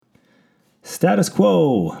Status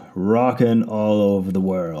quo, rockin' all over the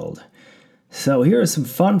world. So here are some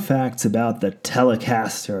fun facts about the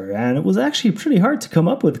Telecaster, and it was actually pretty hard to come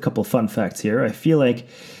up with a couple fun facts here. I feel like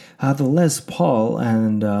the Les Paul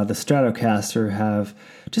and the Stratocaster have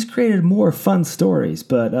just created more fun stories,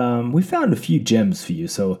 but we found a few gems for you.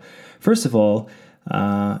 So first of all,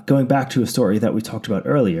 going back to a story that we talked about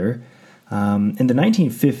earlier, in the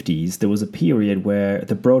 1950s, there was a period where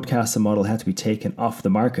the Broadcaster model had to be taken off the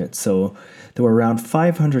market. So there were around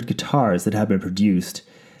 500 guitars that had been produced,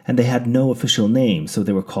 and they had no official name, so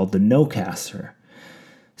they were called the Nocaster.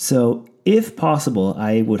 So if possible,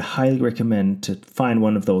 I would highly recommend to find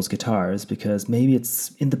one of those guitars, because maybe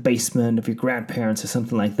it's in the basement of your grandparents or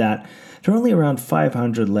something like that. There are only around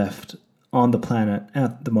 500 left on the planet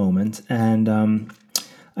at the moment, and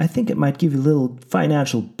I think it might give you a little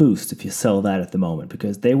financial boost if you sell that at the moment,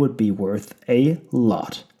 because they would be worth a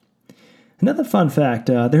lot. Another fun fact,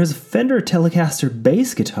 there's a Fender Telecaster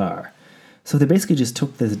bass guitar. So they basically just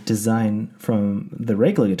took the design from the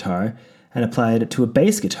regular guitar and applied it to a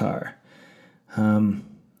bass guitar,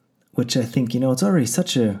 which I think, it's already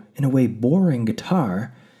such a, in a way, boring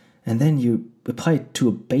guitar, and then you apply it to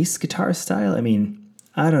a bass guitar style. I mean,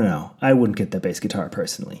 I don't know. I wouldn't get that bass guitar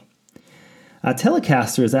personally.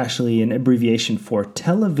 Telecaster is actually an abbreviation for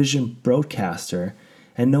television broadcaster,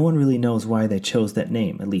 and no one really knows why they chose that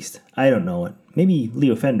name. At least, I don't know it. Maybe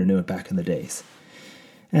Leo Fender knew it back in the days.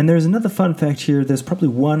 And there's another fun fact here. There's probably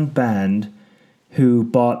one band who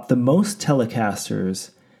bought the most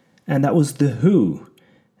Telecasters, and that was The Who.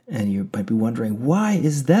 And you might be wondering, why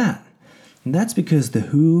is that? And that's because The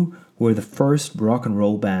Who were the first rock and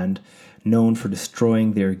roll band known for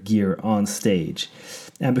destroying their gear on stage.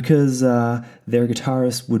 And because their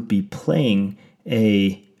guitarist would be playing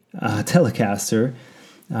a Telecaster,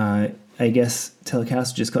 I guess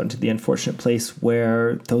Telecaster just got into the unfortunate place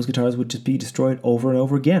where those guitars would just be destroyed over and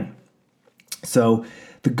over again. So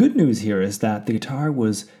the good news here is that the guitar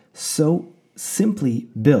was so simply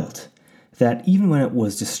built that even when it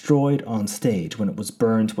was destroyed on stage, when it was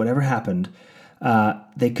burned, whatever happened,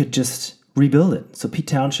 they could just rebuild it. So Pete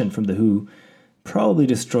Townshend from The Who probably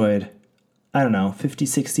destroyed, 50,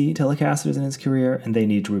 60 Telecasters in his career, and they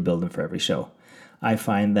need to rebuild them for every show. I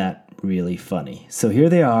find that really funny. So here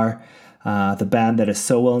they are, the band that is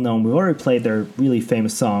so well known. We've already played their really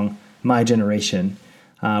famous song, My Generation,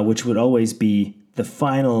 which would always be the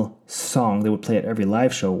final song they would play at every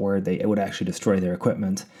live show where they would actually destroy their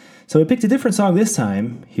equipment. So we picked a different song this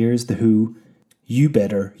time. Here's The Who, You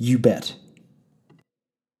Better, You Bet.